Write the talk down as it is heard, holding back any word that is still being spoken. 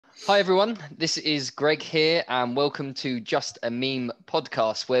Hi everyone, this is Greg here and welcome to Just a Meme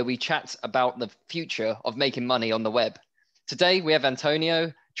podcast where we chat about the future of making money on the web. Today we have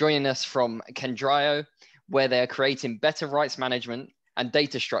Antonio joining us from Kendraio where they're creating better rights management and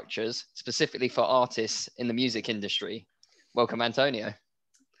data structures specifically for artists in the music industry. Welcome Antonio.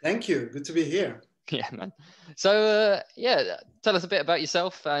 Thank you, good to be here. Yeah, man. So tell us a bit about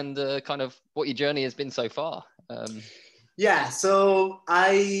yourself and kind of what your journey has been so far. It's a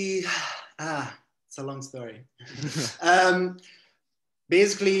long story.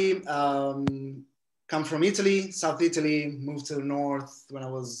 Basically, come from Italy, South Italy, moved to the north when I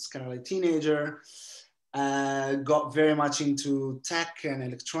was kind of like a teenager. Got very much into tech and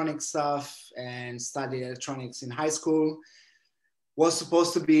electronic stuff and studied electronics in high school. Was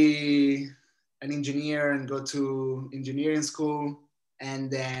supposed to be an engineer and go to engineering school,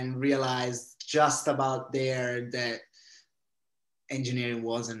 and then realized just about there that engineering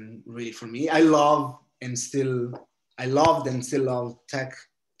wasn't really for me. I loved and still love tech,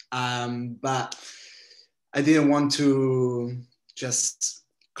 but I didn't want to just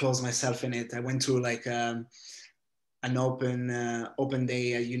close myself in it. I went to like an open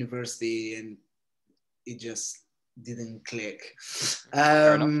day at university, and it just didn't click.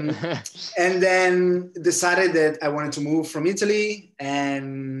 And then decided that I wanted to move from Italy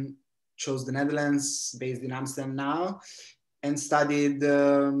and chose the Netherlands, based in Amsterdam now, and studied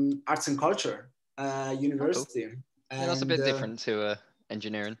arts and culture university. Oh, cool. Yeah, that's a bit different to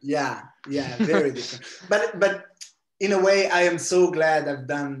engineering. Yeah, very different. But in a way, I am so glad I've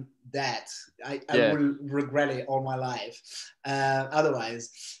done that. I will regret it all my life. Otherwise,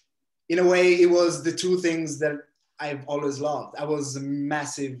 in a way, it was the two things that I've always loved. I was a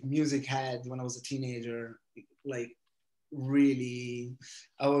massive music head when I was a teenager. Like, really,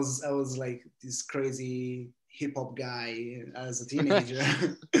 I was like this crazy hip hop guy as a teenager.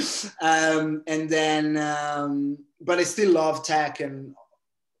 And then, but I still love tech and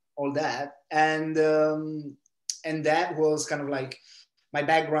all that. And that was kind of like my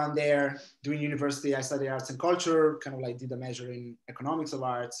background there. Doing university, I studied arts and culture, kind of like did a major in economics of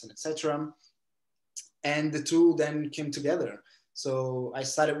arts and etc. And the two then came together. So I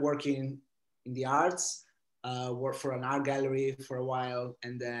started working in the arts, worked for an art gallery for a while,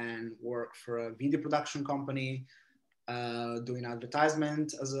 and then worked for a video production company, doing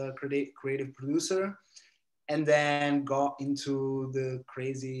advertisement as a creative producer, and then got into the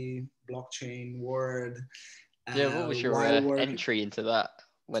crazy blockchain world. What was your entry into that?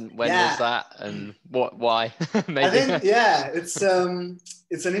 When was that, and why? Maybe. I think it's an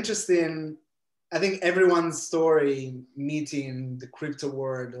interesting. I think everyone's story meeting the crypto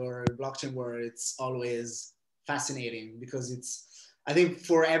world or blockchain world, it's always fascinating because I think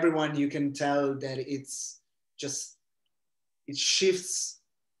for everyone, you can tell that it shifts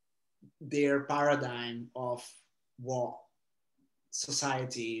their paradigm of what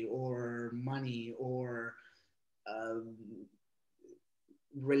society or money or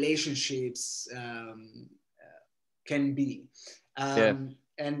relationships can be. And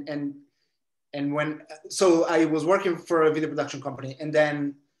so I was working for a video production company, and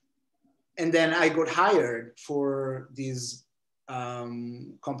then I got hired for this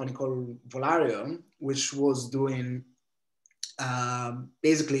company called Volario, which was doing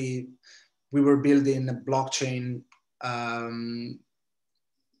basically we were building a blockchain,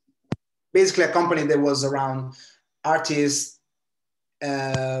 basically a company that was around artists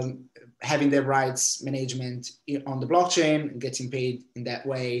having their rights management on the blockchain and getting paid in that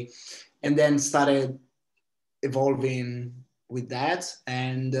way. And then started evolving with that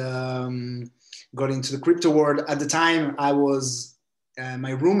and got into the crypto world. At the time, I was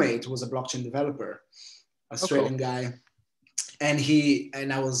my roommate was a blockchain developer, Australian guy, and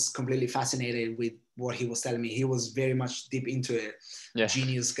I was completely fascinated with what he was telling me. He was very much deep into it,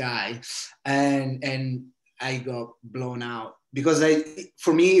 genius guy, and I got blown out because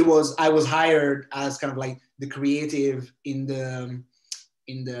for me I was hired as kind of like the creative in the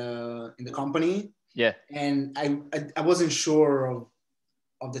company. And I wasn't sure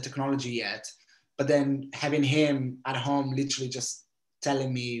of the technology yet, but then having him at home literally just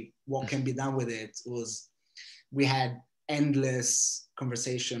telling me what can be done with it we had endless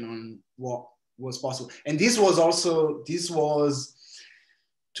conversation on what was possible. And this was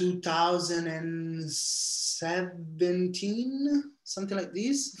 2017, something like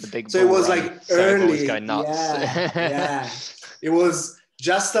this. So it was like early. Was going nuts. Yeah. It was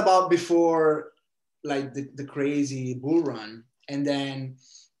just about before like the crazy bull run, and then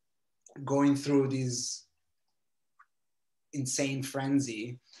going through this insane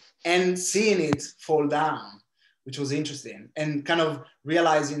frenzy and seeing it fall down which was interesting, and kind of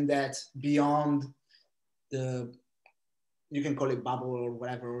realizing that beyond the, you can call it bubble or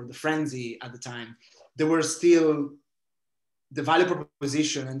whatever, or the frenzy at the time, there were still the value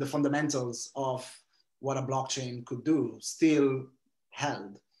proposition and the fundamentals of what a blockchain could do still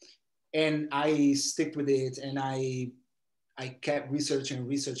held. And I stick with it, and I kept researching,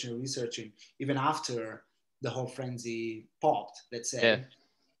 even after the whole frenzy popped, let's say. Yeah.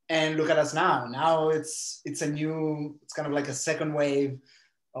 And look at us now. Now it's kind of like a second wave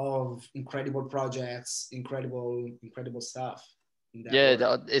of incredible projects, incredible stuff.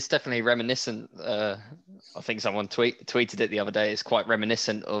 Yeah, it's definitely reminiscent. I think someone tweeted it the other day. It's quite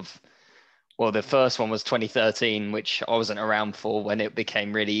reminiscent of, well, the first one was 2013, which I wasn't around for, when it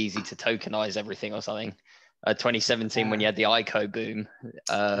became really easy to tokenize everything or something. 2017, when you had the ICO boom,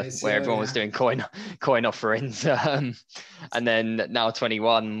 where everyone was doing coin offerings. And then now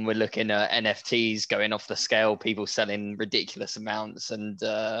 21, we're looking at NFTs going off the scale, people selling ridiculous amounts. And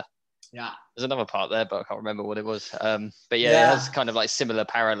there's another part there, but I can't remember what it was. But it has kind of like similar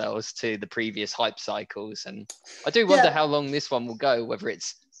parallels to the previous hype cycles. And I do wonder how long this one will go, whether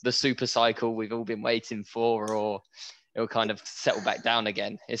it's the super cycle we've all been waiting for, or it'll kind of settle back down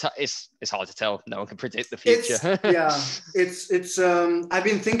again. It's hard to tell. No one can predict the future. It's I've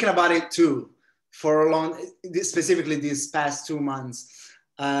been thinking about it too for a long, specifically these past 2 months.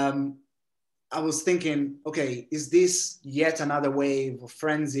 I was thinking, okay, is this yet another wave of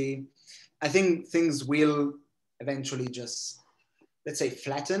frenzy? I think things will eventually just, let's say,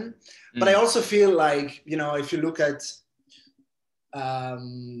 flatten. But I also feel like, if you look at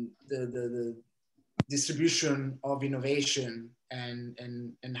the distribution of innovation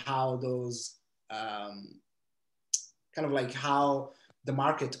and how those kind of like how the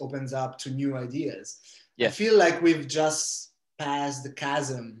market opens up to new ideas. I feel like we've just passed the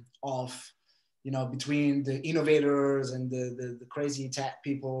chasm of, between the innovators and the crazy tech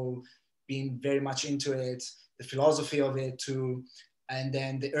people being very much into it, the philosophy of it too, and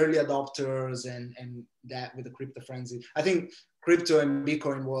then the early adopters and that with the crypto frenzy. I think crypto and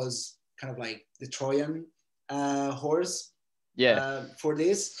Bitcoin was kind of like the Trojan horse for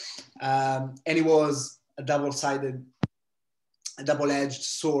this. And it was a double-edged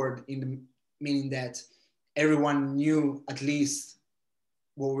sword, meaning that everyone knew at least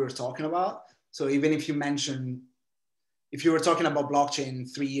what we were talking about. So even if you were talking about blockchain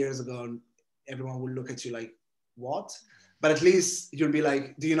 3 years ago, everyone would look at you like, what? But at least you'll be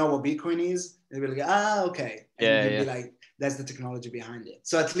like, do you know what Bitcoin is? And they'll be like, okay. And you'll be like, that's the technology behind it.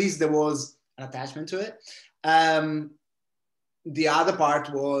 So at least there was an attachment to it. The other part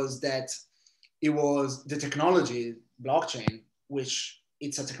was that it was the technology, blockchain, which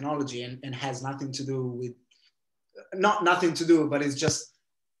it's a technology and has nothing to do with, not nothing to do, but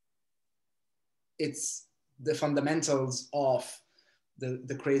it's the fundamentals of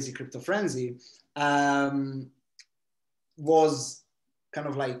the crazy crypto frenzy, was kind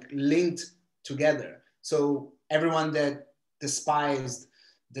of like linked together. So everyone that despised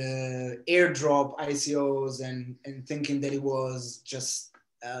the airdrop ICOs and thinking that it was just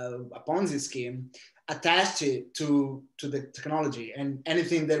a Ponzi scheme, attached it to the technology, and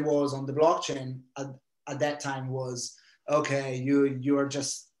anything that was on the blockchain at that time was, okay, you are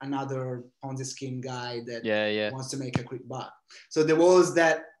just another Ponzi scheme guy that wants to make a quick buck. So there was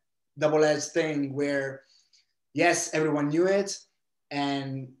that double-edged thing where, yes, everyone knew it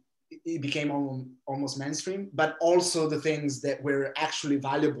and it became almost mainstream, but also the things that were actually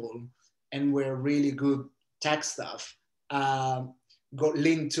valuable and were really good tech stuff got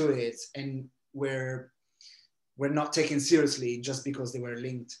linked to it and were not taken seriously just because they were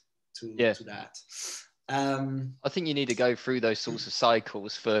linked to that. I think you need to go through those sorts of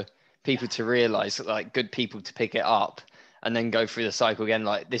cycles for people to realize that, like, good people to pick it up and then go through the cycle again.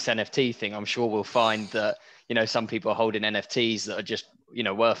 Like this NFT thing, I'm sure we'll find that, some people are holding NFTs that are just,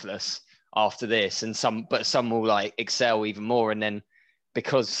 worthless after this, and some will like excel even more. And then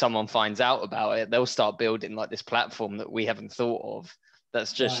because someone finds out about it, they'll start building like this platform that we haven't thought of.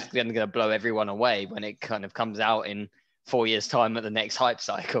 That's just going to blow everyone away when it kind of comes out in 4 years' time at the next hype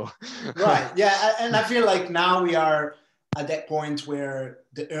cycle. Right. Yeah. And I feel like now we are at that point where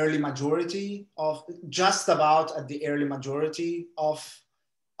the early majority of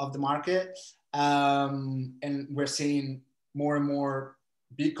the market, and we're seeing more and more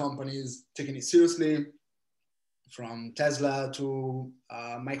big companies taking it seriously, from Tesla to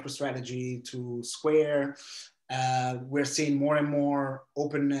MicroStrategy to Square. We're seeing more and more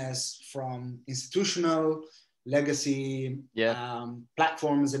openness from institutional legacy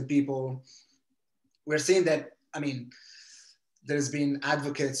platforms and people. We're seeing that, there's been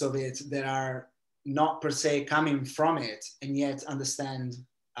advocates of it that are not per se coming from it, and yet understand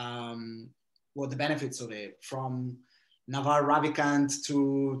what the benefits of it, from Navar Ravikant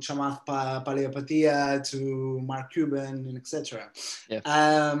to Chamath Palihapitiya to Mark Cuban, and etc. Yeah.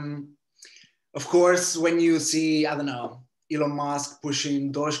 Of course, when you see, I don't know, Elon Musk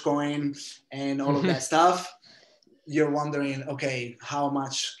pushing Dogecoin and all of that stuff, you're wondering, okay, how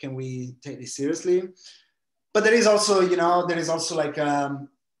much can we take this seriously? But there is also, like,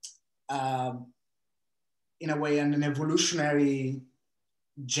 in a way, an evolutionary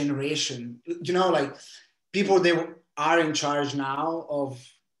generation. Like, people they are in charge now of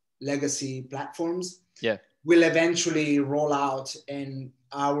legacy platforms. Yeah. Will eventually roll out, and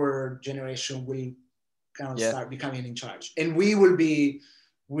our generation will kind of start becoming in charge, and we will be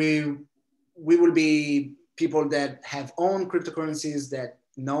people that have owned cryptocurrencies, that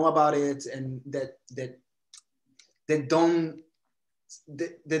know about it, and that don't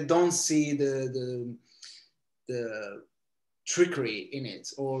see the trickery in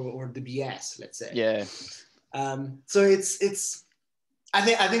it, or the BS, let's say. Yeah. So it's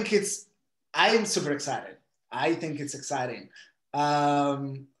I think it's I'm super excited. I think it's exciting.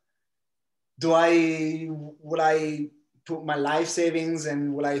 Would I put my life savings,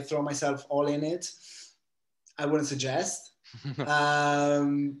 and will I throw myself all in it? I wouldn't suggest. But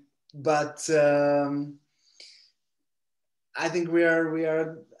I think we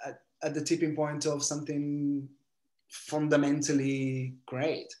are at the tipping point of something fundamentally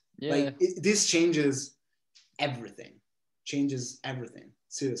great. Yeah. Like, this changes everything.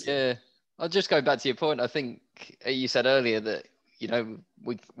 Seriously. Yeah. I'll just go back to your point. I think you said earlier that,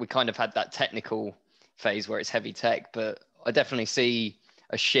 we kind of had that technical phase where it's heavy tech, but I definitely see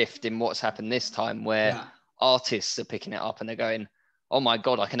a shift in what's happened this time, where artists are picking it up and they're going, oh my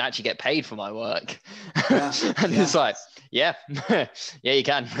God, I can actually get paid for my work. It's like, yeah, you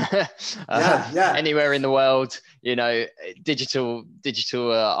can. Anywhere in the world, digital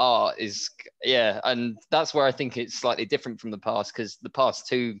art is, and that's where I think it's slightly different from the past, because the past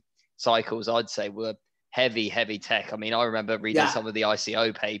two cycles, I'd say, were heavy tech. I mean, I remember reading some of the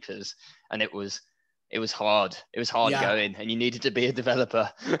ICO papers, and it was hard. It was hard going, and you needed to be a developer.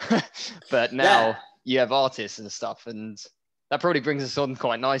 But now you have artists and stuff, and that probably brings us on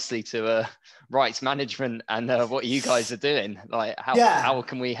quite nicely to rights management and what you guys are doing. Like, how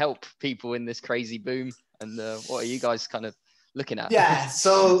can we help people in this crazy boom? And what are you guys kind of looking at? Yeah,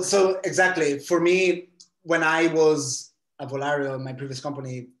 so exactly. For me, when I was at Volario, my previous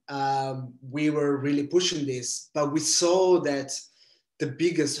company, we were really pushing this, but we saw that the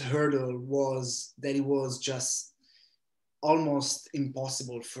biggest hurdle was that it was just almost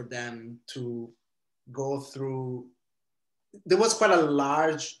impossible for them to go through. There was quite a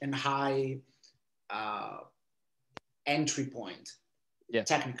large and high entry point,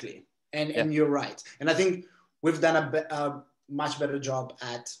 technically, and you're right. And I think we've done a much better job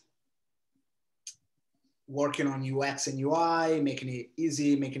at working on UX and UI, making it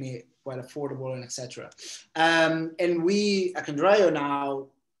easy, making it quite affordable, and etc. And we at Kendraio now,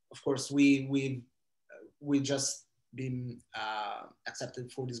 of course, we just been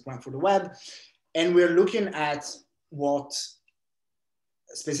accepted for this grant for the web, and we're looking at what,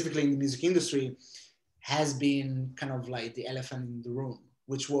 specifically in the music industry, has been kind of like the elephant in the room,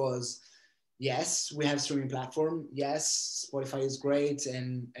 which was, yes, we have streaming platform. Yes, Spotify is great,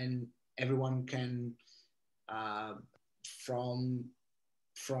 and everyone can, from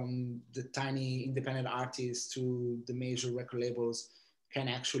the tiny independent artists to the major record labels, can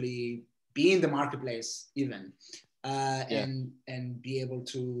actually be in the marketplace even, and be able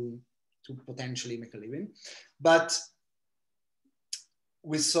to potentially make a living. But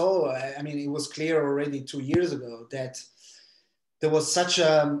we saw, I mean, it was clear already 2 years ago that there was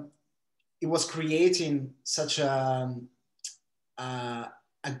it was creating such a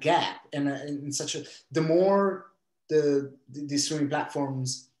gap, and the more the streaming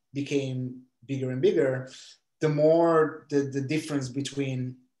platforms became bigger and bigger, the more the difference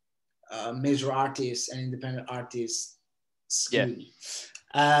between major artists and independent artists skewed.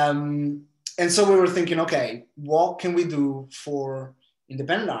 And so we were thinking, okay, what can we do for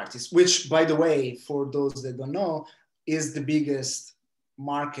independent artists, which, by the way, for those that don't know, is the biggest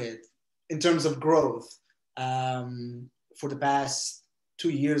market in terms of growth for the past 2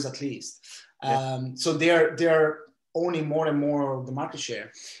 years at least. So they're owning more and more of the market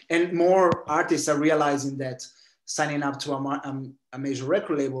share, and more artists are realizing that signing up to a major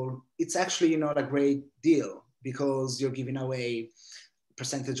record label, it's actually not a great deal, because you're giving away a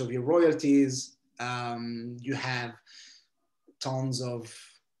percentage of your royalties. You have tons of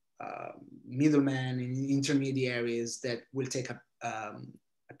middlemen and intermediaries that will take a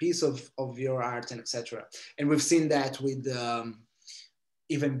piece of your art and etc. And we've seen that with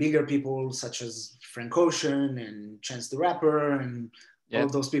even bigger people such as Frank Ocean and Chance the Rapper and all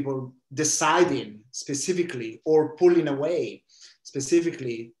of those people deciding specifically or pulling away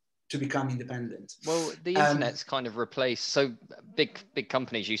specifically to become independent. Well, the internet's kind of replaced. So big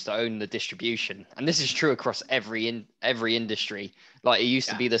companies used to own the distribution, and this is true across every industry. Like it used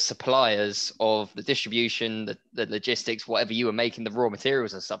to be the suppliers of the distribution, the logistics, whatever you were making, the raw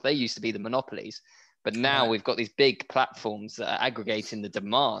materials and stuff. They used to be the monopolies, but now we've got these big platforms that are aggregating the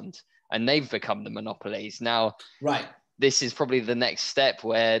demand, and they've become the monopolies now. Right. This is probably the next step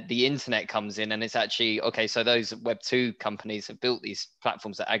where the internet comes in, and it's actually, okay, so those Web2 companies have built these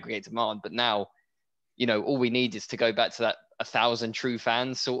platforms that aggregate demand, but now, you know, all we need is to go back to that 1,000 true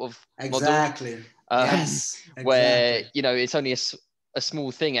fans sort of exactly. model. Yes, exactly. Where, you know, it's only a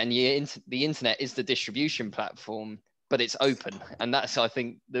small thing, and the internet is the distribution platform, but it's open. And that's, I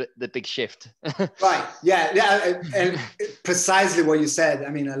think, the big shift. Right. Yeah. And precisely what you said. I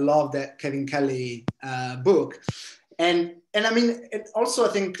mean, I love that Kevin Kelly book. And I mean, also, I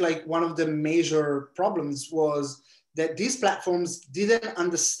think like one of the major problems was that these platforms didn't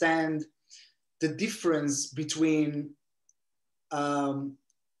understand the difference between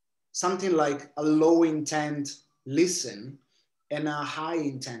something like a low intent listen and a high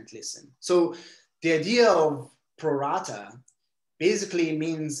intent listen. So the idea of pro rata basically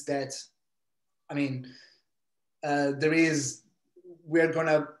means that, I mean, we're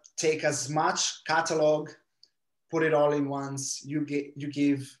gonna take as much catalog, put it all in once. You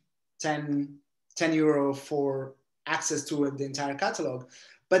give 10 euro for access to the entire catalog,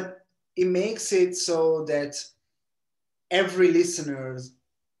 but it makes it so that every listener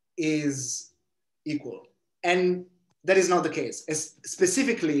is equal, and that is not the case.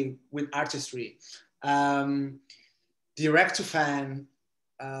 Specifically with artistry, direct to fan,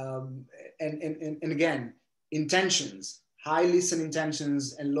 and again, intentions, high listen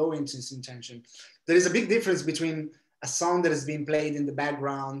intentions and low intention. There is a big difference between a song that is being played in the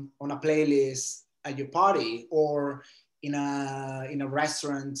background on a playlist at your party, or in a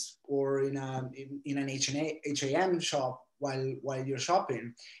restaurant, or in an H&M shop while you're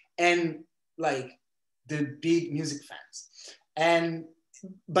shopping, and like the big music fans.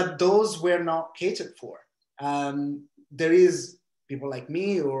 But those were not catered for. There is people like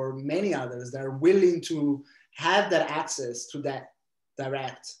me or many others that are willing to have that access to that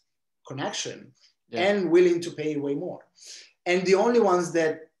direct connection, and willing to pay way more. And the only ones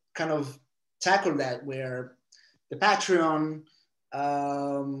that kind of tackled that were the Patreon,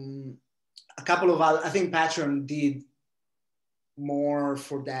 a couple of other. I think Patreon did more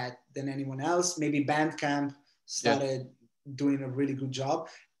for that than anyone else. Maybe Bandcamp started doing a really good job.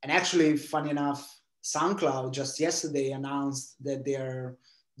 And actually, funny enough, SoundCloud just yesterday announced that they're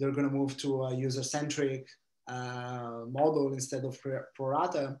going to move to a user-centric model instead of pro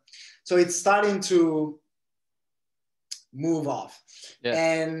rata. So it's starting to move off,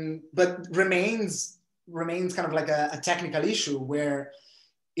 but remains kind of like a technical issue where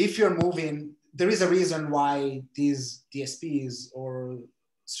if you're moving, there is a reason why these DSPs or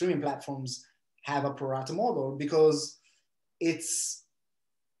streaming platforms have a pro rata model, because it's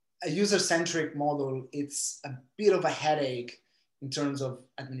a user-centric model. It's a bit of a headache in terms of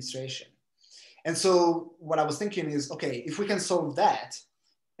administration. And so what I was thinking is, okay, if we can solve that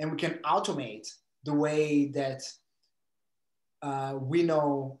and we can automate the way that we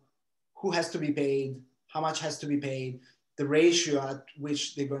know who has to be paid, how much has to be paid, the ratio at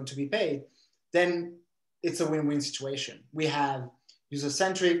which they're going to be paid, then it's a win-win situation. We have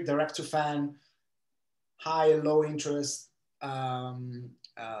user-centric, direct-to-fan, high and low interest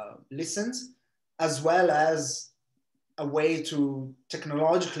listens, as well as a way to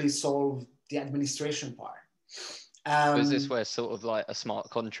technologically solve the administration part. Is this where sort of like a smart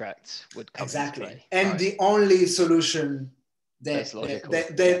contract would come into play? And the only solution that's logical,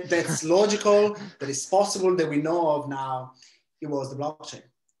 that is possible, that we know of now, it was the blockchain.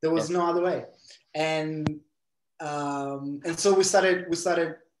 There was no other way. And so we started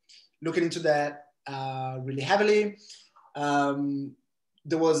looking into that really heavily.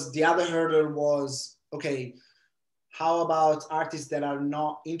 There was the other hurdle was, okay, how about artists that are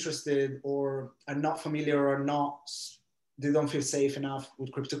not interested or are not familiar or they don't feel safe enough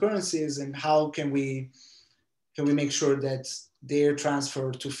with cryptocurrencies, and how can we make sure that their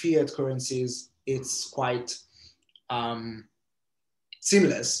transfer to fiat currencies, it's quite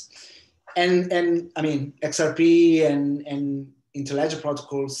seamless. And I mean, XRP and Interledger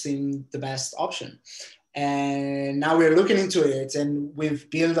protocol seem the best option. And now we're looking into it, and we've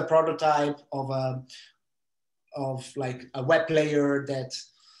built a prototype of like a web player that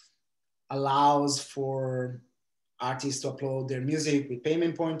allows for artists to upload their music with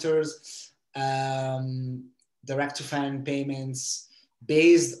payment pointers, direct to fan payments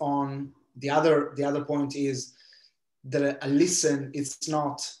based on the other point is that a listen it's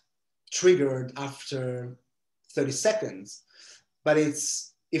not triggered after 30 seconds, but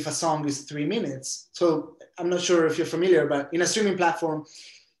it's if a song is 3 minutes. So I'm not sure if you're familiar, but in a streaming platform,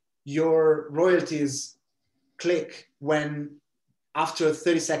 your royalties click when after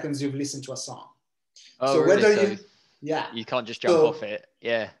 30 seconds you've listened to a song. Oh, so really? whether So you can't just jump off it.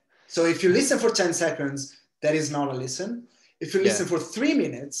 Yeah. So if you listen for 10 seconds, that is not a listen. If you listen for 3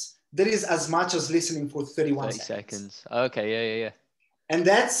 minutes, that is as much as listening for 31 seconds. Okay, yeah. And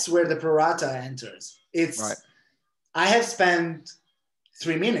that's where the prorata enters. It's right. I have spent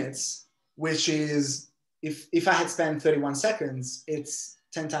 3 minutes, which is if I had spent 31 seconds, it's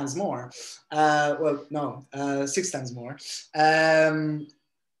 10 times more. 6 times more.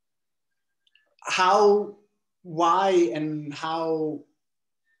 Why and how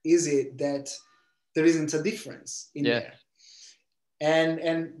is it that there isn't a difference in there? And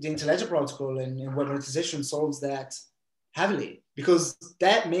the IntelliJ protocol and web monetization solves that heavily, because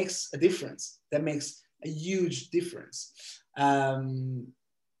that makes a difference. That makes a huge difference. The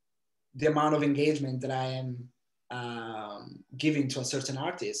amount of engagement that I am giving to a certain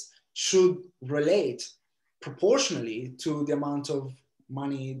artist should relate proportionally to the amount of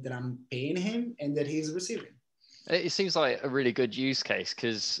money that I'm paying him and that he's receiving. It seems like a really good use case,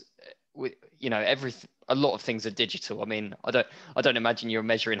 because a lot of things are digital. I mean, I don't imagine you're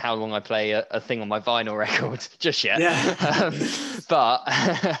measuring how long I play a thing on my vinyl record just yet. Yeah. But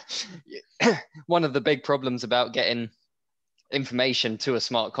one of the big problems about getting information to a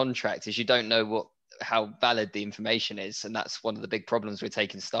smart contract is you don't know how valid the information is, and that's one of the big problems. We're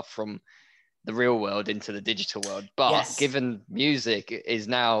taking stuff from the real world into the digital world. But given music is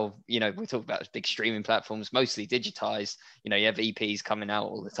now, we talk about big streaming platforms, mostly digitized, you have EPs coming out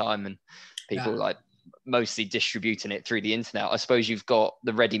all the time and people like mostly distributing it through the internet. I suppose you've got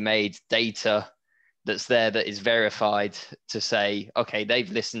the ready-made data that's there that is verified to say, okay,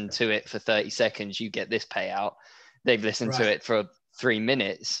 they've listened to it for 30 seconds, you get this payout. They've listened to it for 3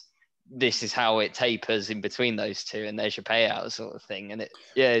 minutes, this is how it tapers in between those two, and there's your payout, sort of thing. And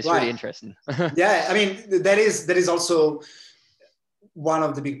it's really interesting. Yeah, I mean, that is also one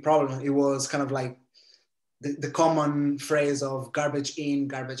of the big problems. It was kind of like the common phrase of garbage in,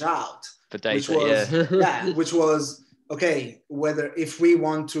 garbage out, for data, which was okay. Whether if we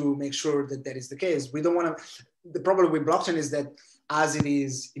want to make sure that is the case, we don't want to. The problem with blockchain is that as it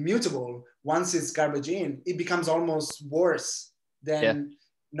is immutable, once it's garbage in, it becomes almost worse than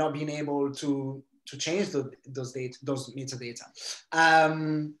not being able to change those metadata.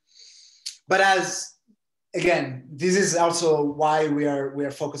 But again, this is also why we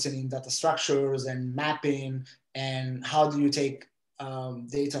are focusing in data structures and mapping, and how do you take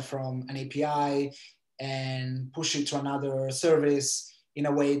data from an API and push it to another service in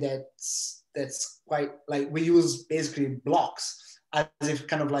a way that's quite like, we use basically blocks, as if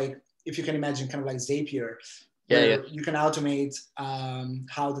kind of like, if you can imagine kind of like Zapier, where you can automate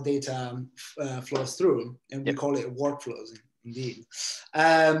how the data flows through, and we call it workflows indeed.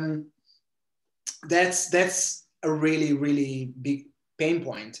 That's a really, really big pain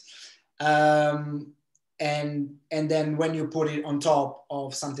point. And then when you put it on top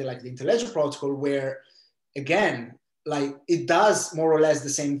of something like the IntelliJ protocol, where again, like it does more or less the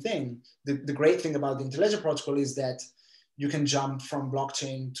same thing. The great thing about the IntelliJ protocol is that you can jump from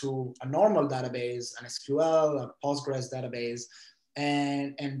blockchain to a normal database, an SQL, a Postgres database,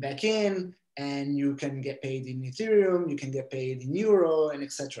 and back in, and you can get paid in Ethereum, you can get paid in Euro, and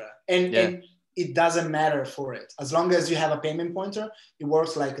etc. And it doesn't matter for it. As long as you have a payment pointer, it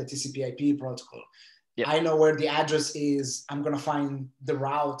works like a TCP/IP protocol. Yep. I know where the address is. I'm gonna find the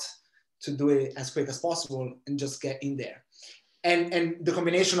route to do it as quick as possible and just get in there. And the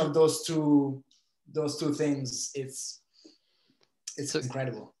combination of those two things, it's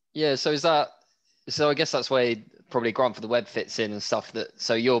incredible. Yeah. So I guess that's where probably Grant for the Web fits in and stuff.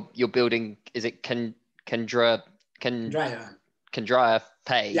 So you're building. Is it Kendraio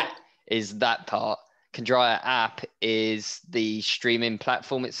Pay? Yeah. Is that part. Kendraio app is the streaming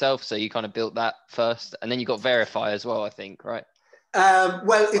platform itself. So you kind of built that first, and then you got Verify as well, I think, right?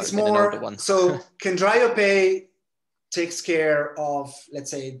 Well, it's more. So Kendraio Pay takes care of,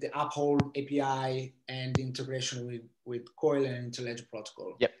 let's say, the Uphold API and the integration with Coil and IntelliJ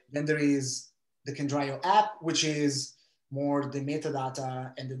protocol. Yep. Then there is the Kendraio app, which is more the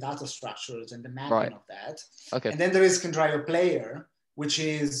metadata and the data structures and the mapping of that. Okay. And then there is Kendraio Player, which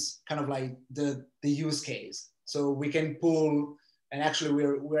is kind of like the use case. So we can pull And actually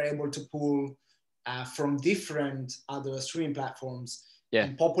we're able to pull from different other streaming platforms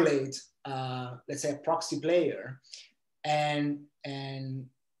and populate, let's say, a proxy player and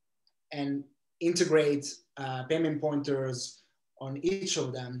integrate payment pointers on each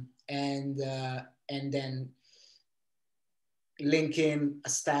of them, and then link in a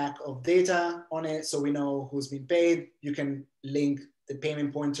stack of data on it so we know who's been paid. You can link the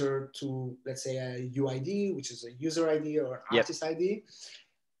payment pointer to, let's say, a UID, which is a user ID or artist ID,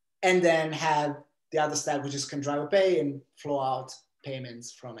 and then have the other stack, which is Kendraio Pay, and flow out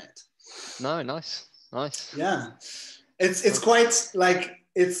payments from it. No, nice. Yeah, it's quite like,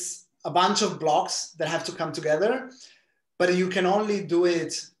 it's a bunch of blocks that have to come together, but you can only do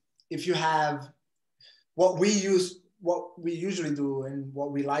it if you have what we usually do and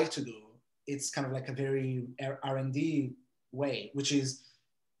what we like to do. It's kind of like a very R&D way, which is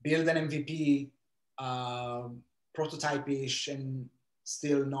build an MVP, prototype-ish, and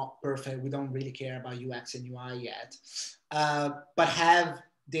still not perfect. We don't really care about UX and UI yet, but have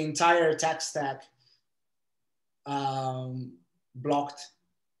the entire tech stack blocked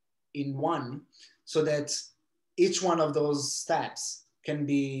in one, so that each one of those steps can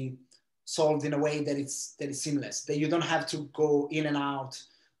be solved in a way that it's seamless, that you don't have to go in and out,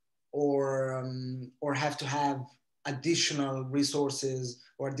 or have to have additional resources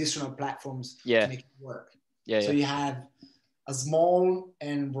or additional platforms to make it work. So you have a small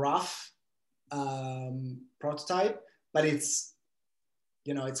and rough prototype, but it's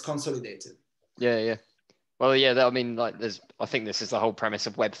consolidated. Well, I mean, like, I think this is the whole premise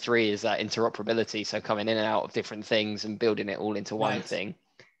of Web3, is that interoperability. So coming in and out of different things and building it all into one thing.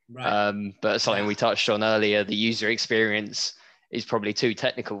 Right. But something we touched on earlier, the user experience is probably too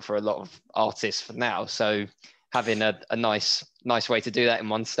technical for a lot of artists for now. So having a nice way to do that in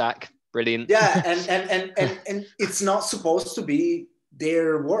one stack, brilliant. Yeah, and it's not supposed to be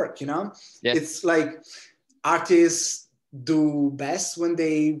their work, It's like artists do best when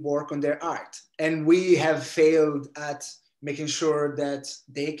they work on their art, and we have failed at making sure that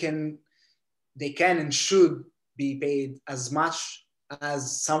they can and should be paid as much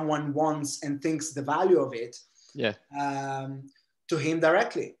as someone wants and thinks the value of it to him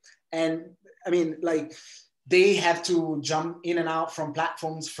directly. And I mean, like, they have to jump in and out from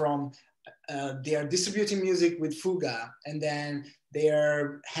platforms, from they are distributing music with Fuga, and then they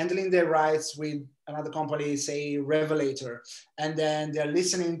are handling their rights with another company, say Revelator, and then they're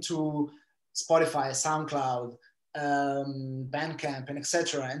listening to Spotify, SoundCloud, Bandcamp, and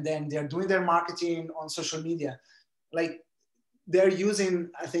etc. And then they're doing their marketing on social media. Like, they're using,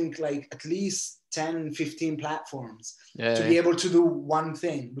 I think, like at least 10, 15 platforms to be able to do one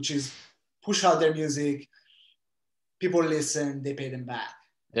thing, which is push out their music. People listen, they pay them back.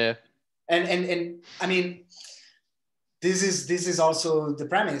 Yeah. And I mean, this is also the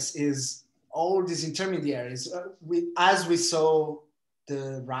premise, is all these intermediaries. As we saw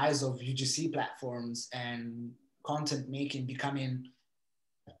the rise of UGC platforms and content making becoming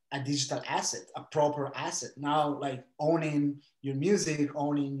a digital asset, a proper asset. Now, like, owning your music,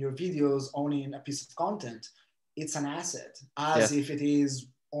 owning your videos, owning a piece of content, it's an asset, as if it is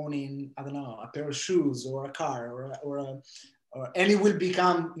owning, I don't know, a pair of shoes or a car and it will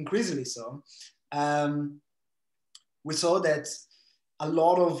become increasingly so. We saw that a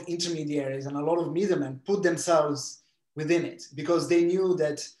lot of intermediaries and a lot of middlemen put themselves within it, because they knew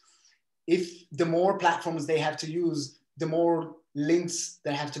that if the more platforms they have to use, the more links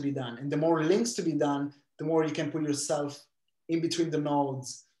that have to be done. And the more links to be done, the more you can put yourself in between the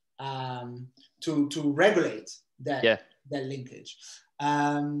nodes to regulate that linkage.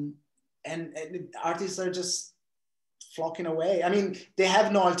 And artists are just flocking away. I mean, they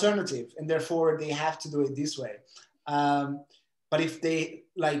have no alternative, and therefore they have to do it this way. But if they,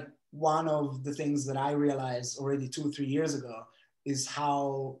 like, one of the things that I realized already 2-3 years ago is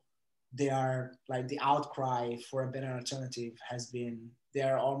how they are, like, the outcry for a better alternative has been, they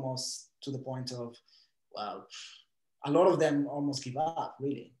are almost to the point of, well, a lot of them almost give up,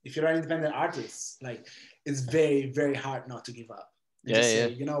 really. If you're an independent artist, like, it's very, very hard not to give up. And just say,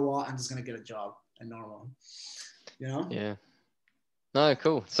 you know what, I'm just going to get a job and normal, Yeah. No,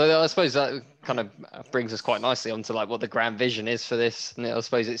 cool. So I suppose that kind of brings us quite nicely onto, like, what the grand vision is for this. And I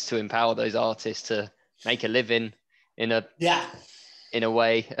suppose it's to empower those artists to make a living in a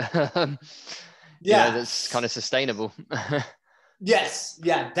way that's kind of sustainable. Yes,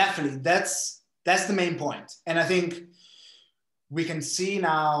 definitely. That's the main point. And I think we can see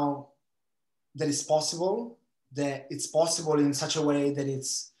now that it's possible in such a way that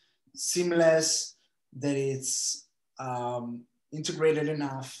it's seamless, that it's integrated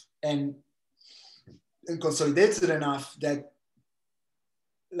enough and consolidated enough that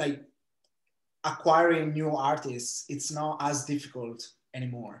like acquiring new artists, it's not as difficult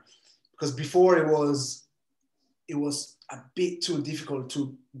anymore, because before it was a bit too difficult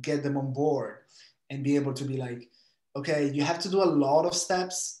to get them on board and be able to be like, okay, you have to do a lot of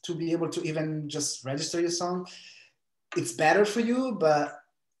steps to be able to even just register your song. It's better for you, but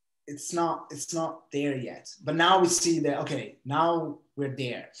it's not there yet. But now we see that, okay, now we're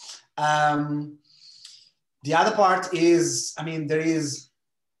there. The other part is, I mean, there is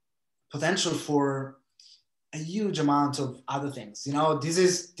potential for a huge amount of other things. You know, this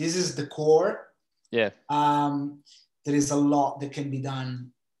is the core. Yeah. There is a lot that can be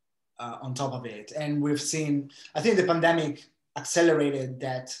done on top of it, and we've seen. I think the pandemic accelerated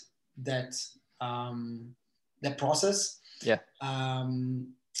that process. Yeah.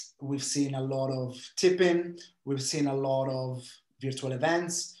 We've seen a lot of tipping. We've seen a lot of virtual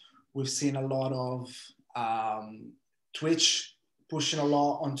events. We've seen a lot of Twitch pushing a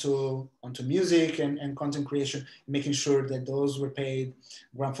lot onto music and content creation, making sure that those were paid.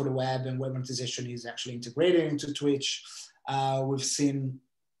 Grant for the Web and web monetization is actually integrated into Twitch. We've seen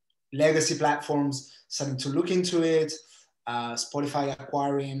legacy platforms starting to look into it. Spotify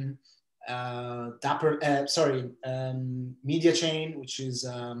acquiring Media Chain, which is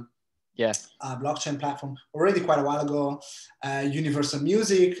a blockchain platform already quite a while ago. Universal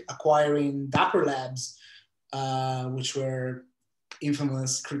Music acquiring Dapper Labs, which were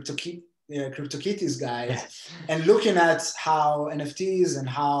infamous CryptoKitties guys, and looking at how NFTs and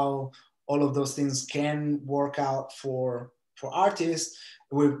how all of those things can work out for artists.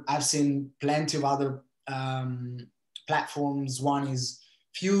 I've seen plenty of other platforms. One is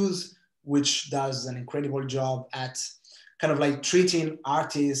Fuse, which does an incredible job at kind of like treating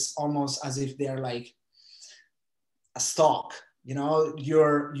artists almost as if they're like a stock. You know,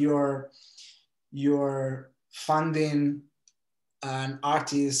 you're funding an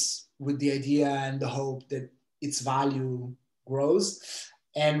artist with the idea and the hope that its value grows.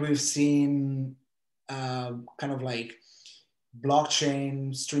 And we've seen kind of like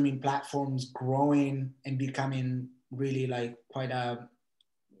blockchain streaming platforms growing and becoming really like quite a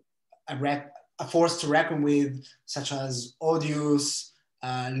force to reckon with, such as Audius.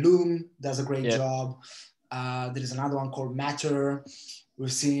 Loom does a great job. There is another one called Matter.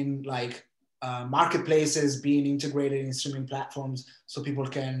 We've seen like marketplaces being integrated in streaming platforms so people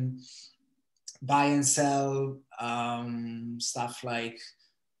can buy and sell stuff like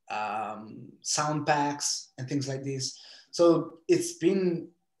sound packs and things like this. So it's been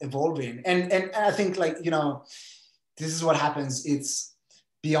evolving. And I think, like, you know, this is what happens. It's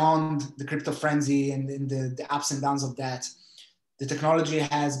beyond the crypto frenzy and the ups and downs of that. The technology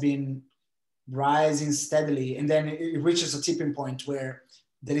has been rising steadily, and then it reaches a tipping point where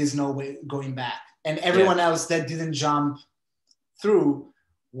there is no way going back. And everyone else that didn't jump through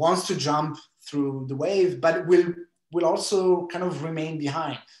wants to jump through the wave, but will also kind of remain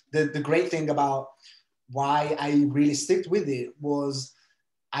behind. The great thing about why I really sticked with it was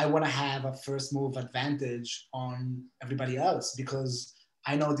I want to have a first move advantage on everybody else, because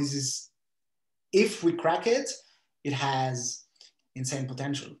I know this is, if we crack it, it has insane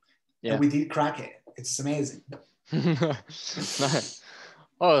potential. Yeah. And we did crack it. It's amazing. Nice.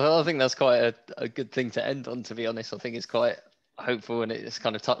 Oh, I think that's quite a good thing to end on, to be honest. I think it's quite hopeful, and it's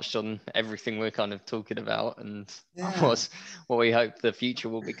kind of touched on everything we're kind of talking about and what we hope the future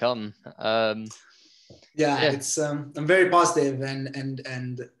will become. It's I'm very positive,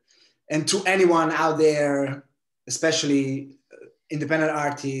 and to anyone out there, especially independent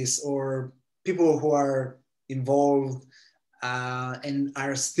artists or people who are involved and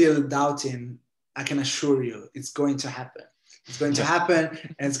are still doubting, I can assure you it's going to happen. It's going to happen,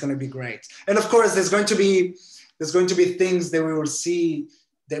 and it's going to be great. And of course, there's going to be things that we will see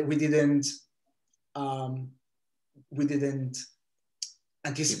that we didn't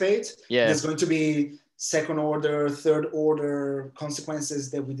anticipate. Yeah. There's going to be second order, third order consequences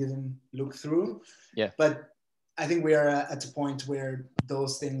that we didn't look through. Yeah. But I think we are at a point where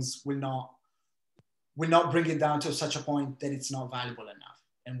those things will not bring it down to such a point that it's not valuable enough,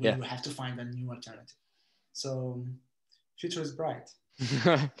 and we will have to find a new alternative. So future is bright.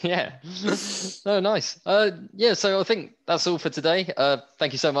 Yeah. No, nice. So I think that's all for today.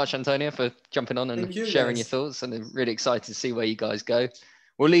 Thank you so much, Antonio, for jumping on and sharing your thoughts, and I'm really excited to see where you guys go.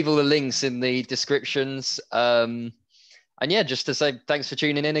 We'll leave all the links in the descriptions. And just to say thanks for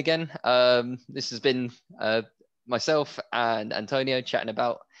tuning in again. This has been myself and Antonio chatting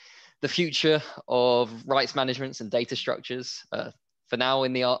about the future of rights management and data structures. For now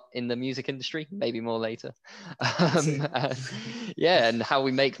in the music industry, maybe more later. And how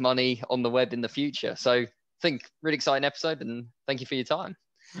we make money on the web in the future. So I think really exciting episode, and thank you for your time.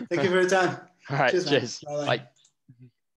 Thank you for your time. All right, Cheers. cheers. Bye. Bye.